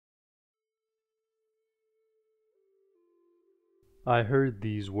I heard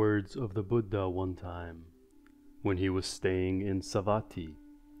these words of the Buddha one time when he was staying in Savatthi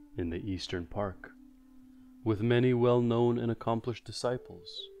in the Eastern Park with many well-known and accomplished disciples,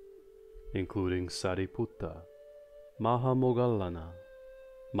 including Sariputta, Mahamoggallana,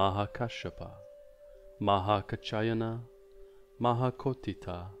 Mahakashyapa, Mahakachayana,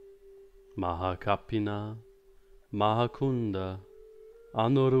 Mahakotita, Mahakappina, Mahakunda,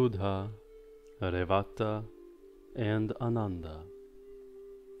 Anuruddha, Revata, and Ananda.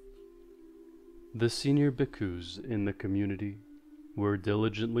 The senior bhikkhus in the community were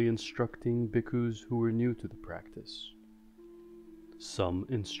diligently instructing bhikkhus who were new to the practice, some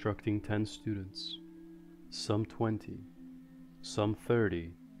instructing 10 students, some 20, some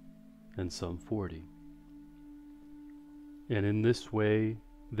 30, and some 40. And in this way,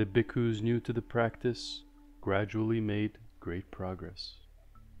 the bhikkhus new to the practice gradually made great progress.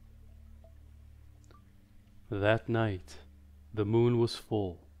 That night, the moon was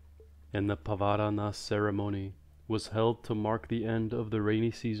full, and the Pavarana ceremony was held to mark the end of the rainy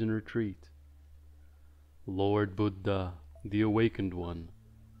season retreat. Lord Buddha, the awakened one,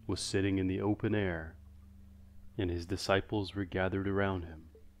 was sitting in the open air, and his disciples were gathered around him.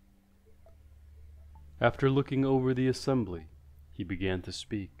 After looking over the assembly, he began to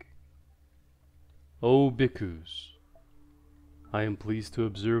speak. O bhikkhus, I am pleased to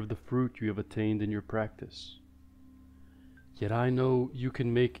observe the fruit you have attained in your practice. Yet I know you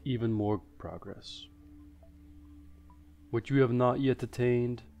can make even more progress. What you have not yet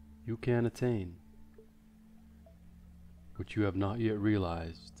attained, you can attain. What you have not yet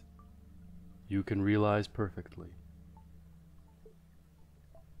realized, you can realize perfectly.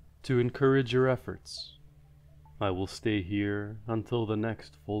 To encourage your efforts, I will stay here until the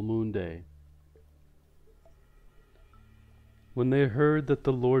next full moon day. When they heard that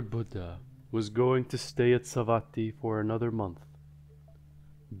the Lord Buddha was going to stay at Savatthi for another month,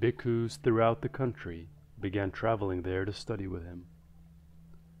 bhikkhus throughout the country began traveling there to study with him.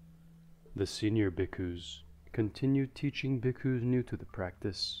 The senior bhikkhus continued teaching bhikkhus new to the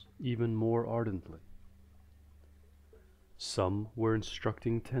practice even more ardently. Some were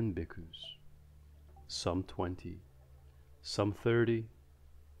instructing 10 bhikkhus, some 20, some 30,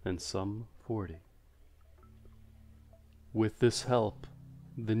 and some 40. With this help,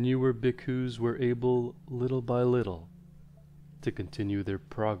 the newer bhikkhus were able, little by little, to continue their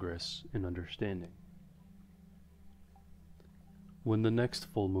progress in understanding. When the next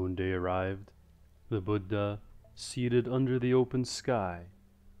full moon day arrived, the Buddha, seated under the open sky,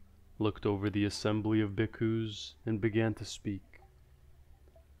 looked over the assembly of bhikkhus and began to speak.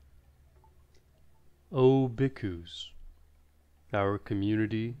 O bhikkhus, our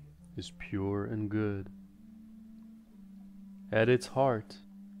community is pure and good. At its heart,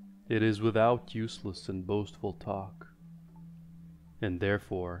 it is without useless and boastful talk, and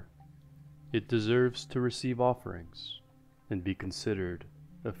therefore it deserves to receive offerings and be considered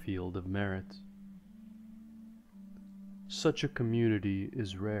a field of merit. Such a community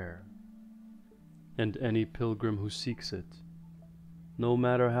is rare, and any pilgrim who seeks it, no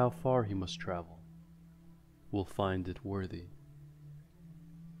matter how far he must travel, will find it worthy.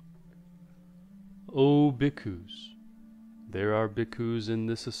 O bhikkhus, there are bhikkhus in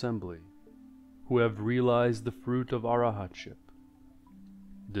this assembly who have realized the fruit of arahatship,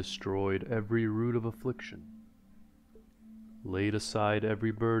 destroyed every root of affliction, laid aside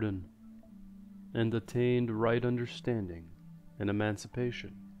every burden, and attained right understanding and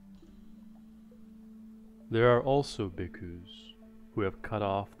emancipation. There are also bhikkhus who have cut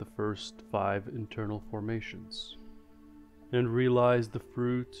off the first 5 internal formations and realized the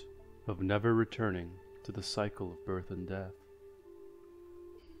fruit of never returning to the cycle of birth and death.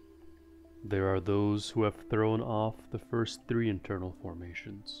 There are those who have thrown off the first 3 internal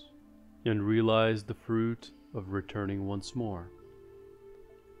formations and realized the fruit of returning once more.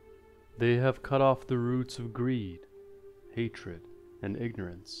 They have cut off the roots of greed, hatred, and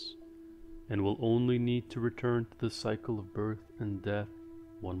ignorance, and will only need to return to the cycle of birth and death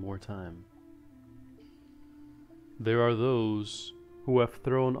one more time. There are those who have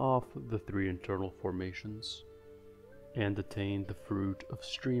thrown off the 3 internal formations and attained the fruit of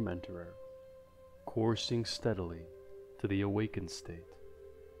stream enterer, coursing steadily to the awakened state.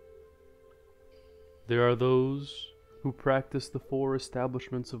 There are those who practice the 4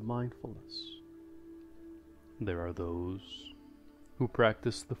 establishments of mindfulness. There are those who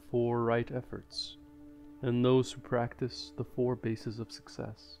practice the 4 right efforts, and those who practice the 4 bases of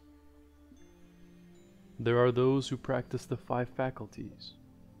success. There are those who practice the 5 faculties,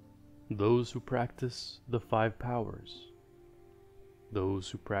 those who practice the 5 powers, those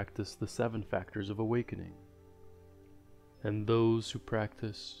who practice the 7 factors of awakening, and those who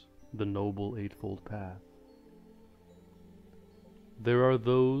practice the Noble Eightfold Path. There are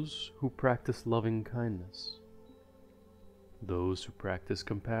those who practice loving kindness, those who practice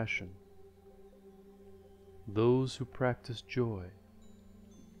compassion, those who practice joy,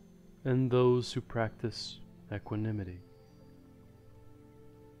 and those who practice equanimity.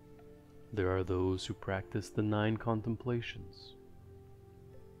 There are those who practice the 9 contemplations,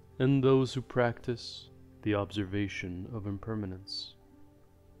 and those who practice the observation of impermanence.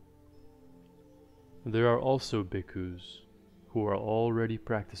 There are also bhikkhus who are already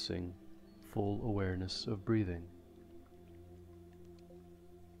practicing full awareness of breathing.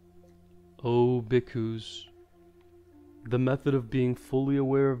 O bhikkhus, the method of being fully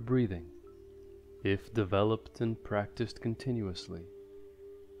aware of breathing, if developed and practiced continuously,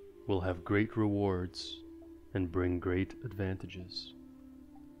 will have great rewards and bring great advantages.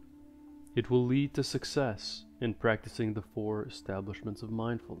 It will lead to success in practicing the 4 establishments of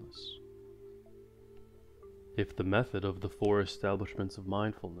mindfulness. If the method of the 4 establishments of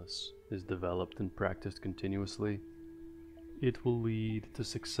mindfulness is developed and practiced continuously, it will lead to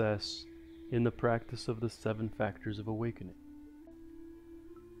success in the practice of the 7 factors of awakening.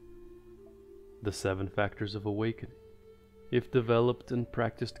 The 7 factors of awakening, if developed and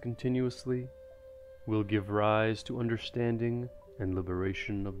practiced continuously, will give rise to understanding and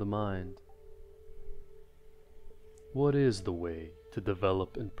liberation of the mind. What is the way to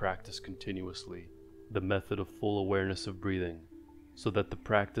develop and practice continuously the method of full awareness of breathing, so that the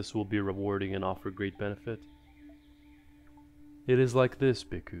practice will be rewarding and offer great benefit? It is like this,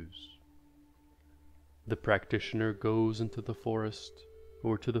 bhikkhus. The practitioner goes into the forest,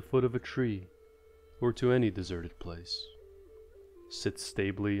 or to the foot of a tree, or to any deserted place, sits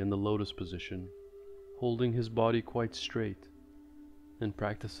stably in the lotus position, holding his body quite straight, and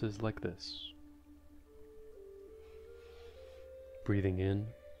practices like this. Breathing in,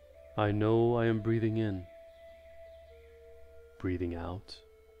 I know I am breathing in. Breathing out,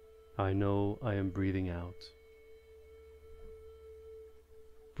 I know I am breathing out.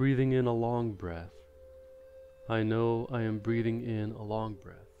 Breathing in a long breath, I know I am breathing in a long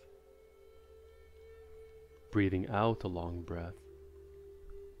breath. Breathing out a long breath,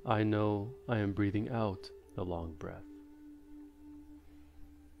 I know I am breathing out a long breath.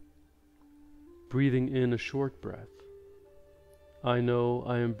 Breathing in a short breath, I know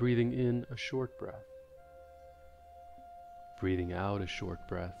I am breathing in a short breath. Breathing out a short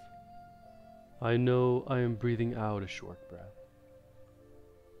breath, I know I am breathing out a short breath.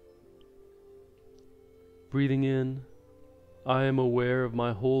 Breathing in, I am aware of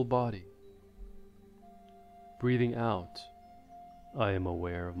my whole body. Breathing out, I am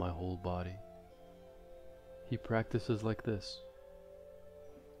aware of my whole body. He practices like this.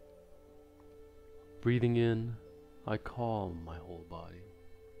 Breathing in, I calm my whole body.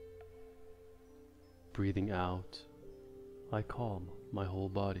 Breathing out, I calm my whole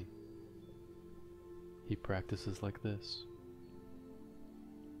body. He practices like this.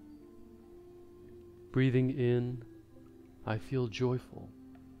 Breathing in, I feel joyful.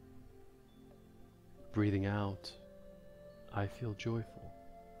 Breathing out, I feel joyful.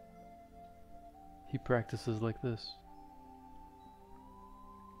 He practices like this.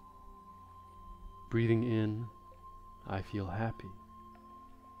 Breathing in, I feel happy.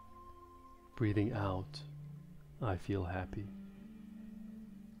 Breathing out, I feel happy.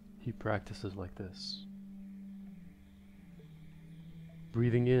 He practices like this.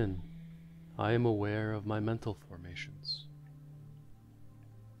 Breathing in, I am aware of my mental formations.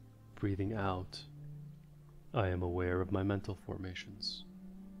 Breathing out, I am aware of my mental formations.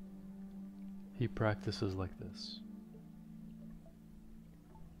 He practices like this.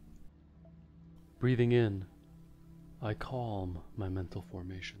 Breathing in, I calm my mental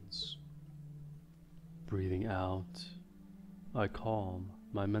formations. Breathing out, I calm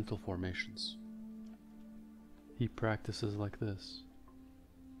my mental formations. He practices like this.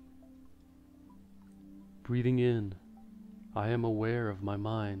 Breathing in, I am aware of my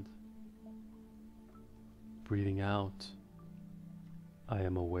mind. Breathing out, I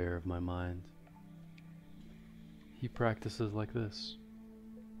am aware of my mind. He practices like this.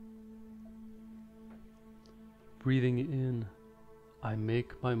 Breathing in, I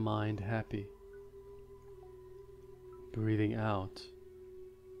make my mind happy. Breathing out,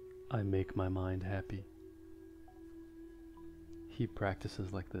 I make my mind happy. He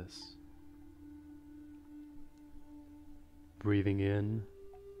practices like this. Breathing in,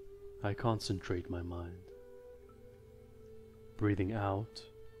 I concentrate my mind. Breathing out,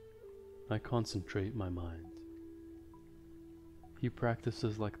 I concentrate my mind. He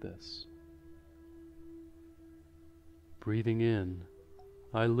practices like this. Breathing in,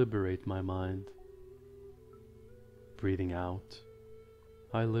 I liberate my mind. Breathing out,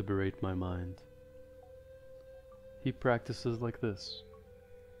 I liberate my mind. He practices like this.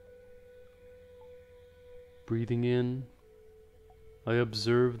 Breathing in, I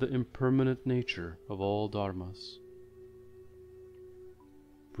observe the impermanent nature of all dharmas.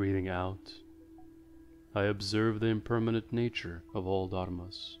 Breathing out, I observe the impermanent nature of all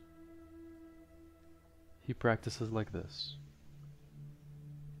dharmas. He practices like this.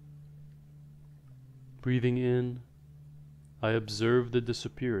 Breathing in, I observe the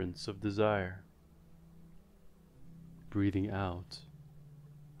disappearance of desire. Breathing out,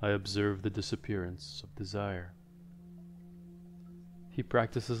 I observe the disappearance of desire. He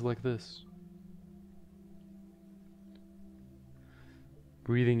practices like this.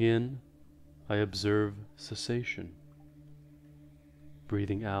 Breathing in, I observe cessation.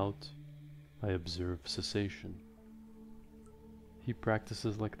 Breathing out, I observe cessation. He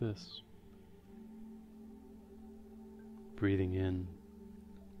practices like this. Breathing in,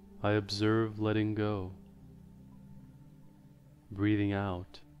 I observe letting go. Breathing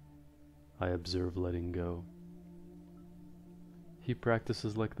out, I observe letting go. He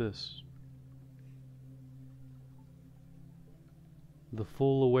practices like this. The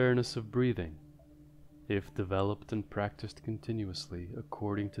full awareness of breathing, if developed and practiced continuously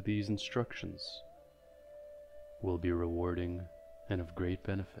according to these instructions, will be rewarding and of great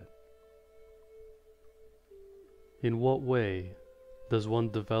benefit. In what way does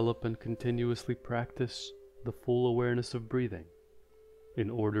one develop and continuously practice the full awareness of breathing in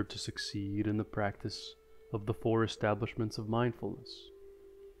order to succeed in the practice of the 4 establishments of mindfulness?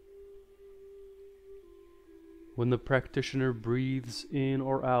 When the practitioner breathes in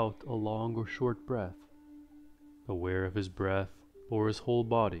or out a long or short breath, aware of his breath or his whole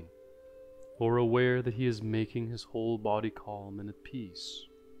body, or aware that he is making his whole body calm and at peace,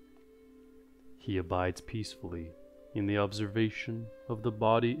 he abides peacefully in the observation of the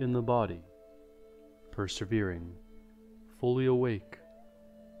body in the body, persevering, fully awake,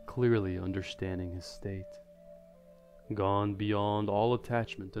 clearly understanding his state, gone beyond all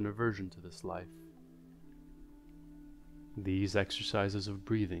attachment and aversion to this life. These exercises of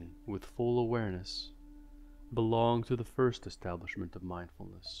breathing with full awareness belong to the 1st establishment of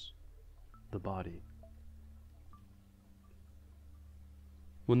mindfulness, the body.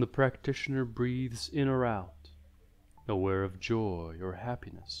 When the practitioner breathes in or out, aware of joy or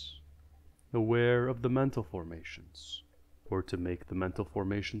happiness, aware of the mental formations, or to make the mental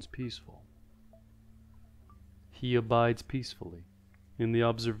formations peaceful, he abides peacefully in the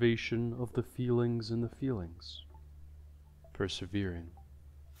observation of the feelings in the feelings, persevering,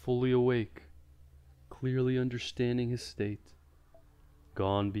 fully awake, clearly understanding his state,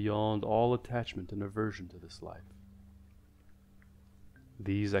 gone beyond all attachment and aversion to this life.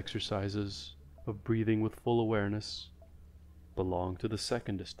 These exercises of breathing with full awareness belong to the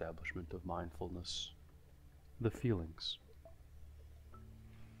 2nd establishment of mindfulness, the feelings.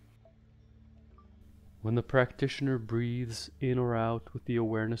 When the practitioner breathes in or out with the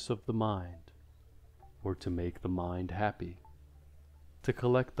awareness of the mind, or to make the mind happy, to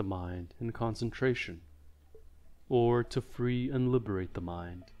collect the mind in concentration, or to free and liberate the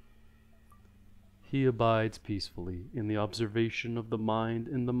mind, he abides peacefully in the observation of the mind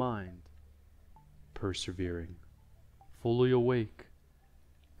in the mind, persevering, fully awake,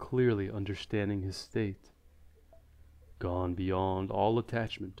 clearly understanding his state, gone beyond all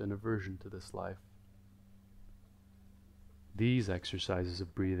attachment and aversion to this life. These exercises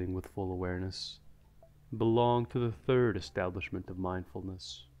of breathing with full awareness belong to the 3rd establishment of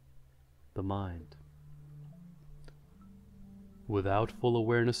mindfulness, the mind. Without full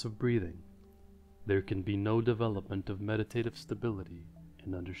awareness of breathing, there can be no development of meditative stability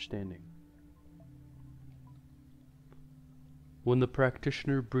and understanding. When the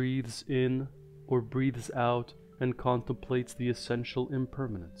practitioner breathes in or breathes out and contemplates the essential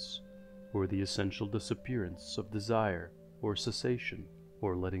impermanence or the essential disappearance of desire or cessation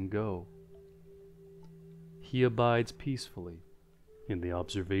or letting go, he abides peacefully in the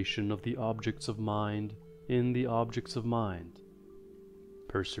observation of the objects of mind in the objects of mind,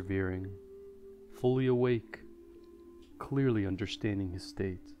 persevering, fully awake, clearly understanding his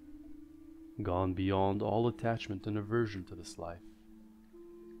state, gone beyond all attachment and aversion to this life.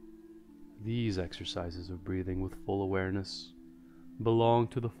 These exercises of breathing with full awareness belong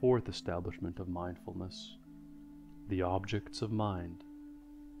to the 4th establishment of mindfulness, the objects of mind.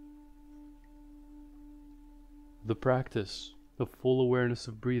 The practice of full awareness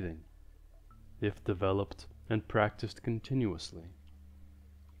of breathing, if developed and practiced continuously,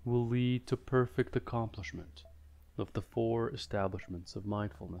 will lead to perfect accomplishment of the 4 establishments of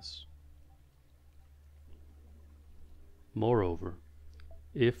mindfulness. Moreover,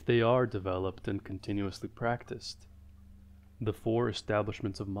 if they are developed and continuously practiced, the 4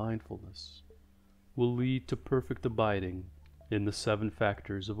 establishments of mindfulness will lead to perfect abiding in the 7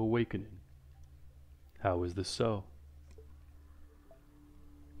 factors of awakening. How is this so?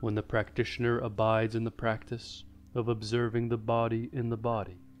 When the practitioner abides in the practice of observing the body in the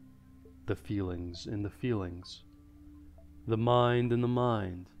body, the feelings in the feelings, the mind in the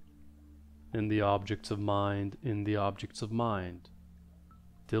mind, and the objects of mind in the objects of mind,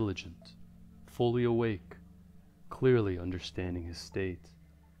 diligent, fully awake, clearly understanding his state,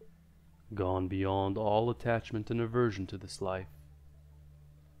 gone beyond all attachment and aversion to this life,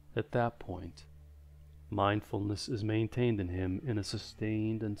 at that point, mindfulness is maintained in him in a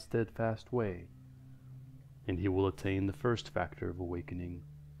sustained and steadfast way, and he will attain the first factor of awakening,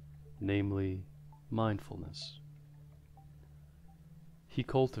 namely, mindfulness. He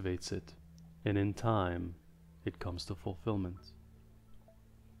cultivates it, and in time, it comes to fulfillment.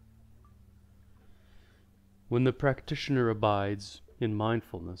 When the practitioner abides in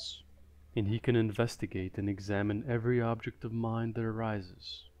mindfulness, and he can investigate and examine every object of mind that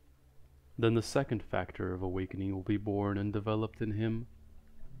arises, then the second factor of awakening will be born and developed in him,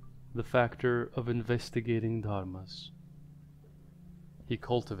 the factor of investigating dharmas. He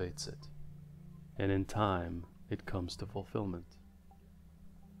cultivates it, and in time it comes to fulfillment.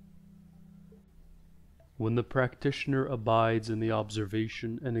 When the practitioner abides in the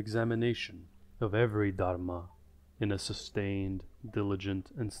observation and examination of every dharma in a sustained,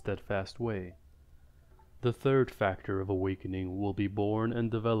 diligent, and steadfast way, the third factor of awakening will be born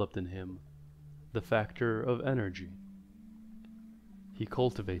and developed in him, the factor of energy. He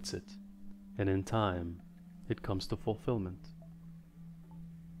cultivates it, and in time it comes to fulfillment.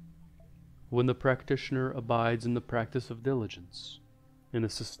 When the practitioner abides in the practice of diligence, in a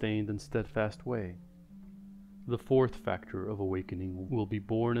sustained and steadfast way, the fourth factor of awakening will be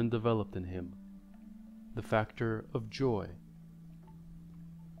born and developed in him, the factor of joy.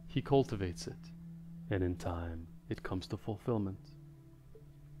 He cultivates it, and in time it comes to fulfillment.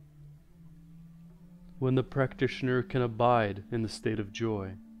 When the practitioner can abide in the state of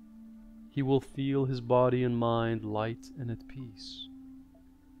joy, he will feel his body and mind light and at peace.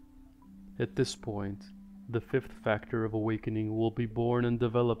 At this point, the fifth factor of awakening will be born and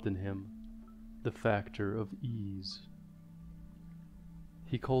developed in him, the factor of ease.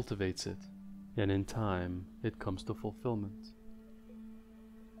 He cultivates it, and in time it comes to fulfillment.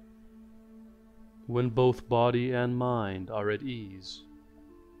 When both body and mind are at ease,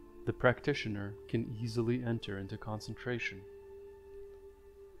 the practitioner can easily enter into concentration.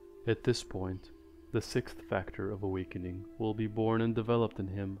 At this point, the sixth factor of awakening will be born and developed in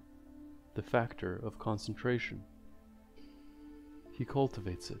him, the factor of concentration. He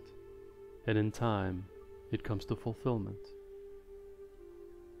cultivates it, and in time it comes to fulfillment.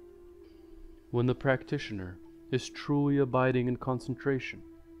 When the practitioner is truly abiding in concentration,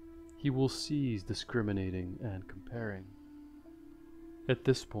 he will cease discriminating and comparing. At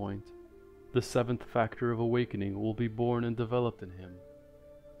this point, the seventh factor of awakening will be born and developed in him,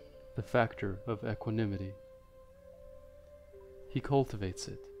 the factor of equanimity. He cultivates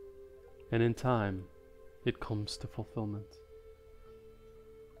it, and in time it comes to fulfillment.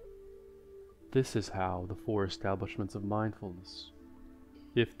 This is how the 4 establishments of mindfulness,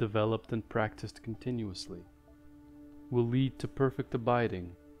 if developed and practiced continuously, will lead to perfect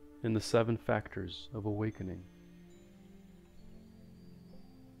abiding in the 7 factors of awakening.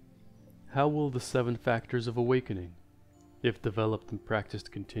 How will the 7 factors of awakening, if developed and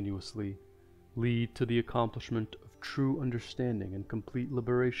practiced continuously, lead to the accomplishment of true understanding and complete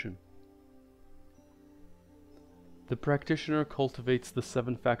liberation? The practitioner cultivates the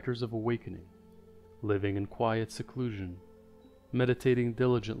 7 factors of awakening, living in quiet seclusion, meditating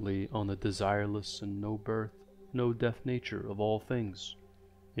diligently on the desireless and no birth, no death nature of all things,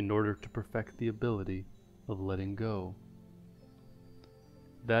 in order to perfect the ability of letting go.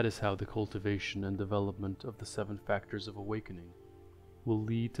 That is how the cultivation and development of the 7 factors of awakening will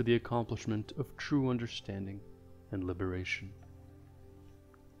lead to the accomplishment of true understanding and liberation.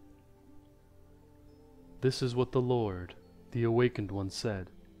 This is what the Lord, the Awakened One, said,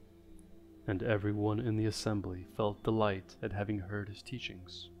 and everyone in the assembly felt delight at having heard his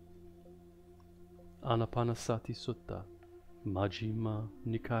teachings. Ānāpānasati Sutta, Majjhima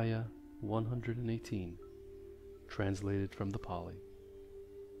Nikaya 118, translated from the Pali.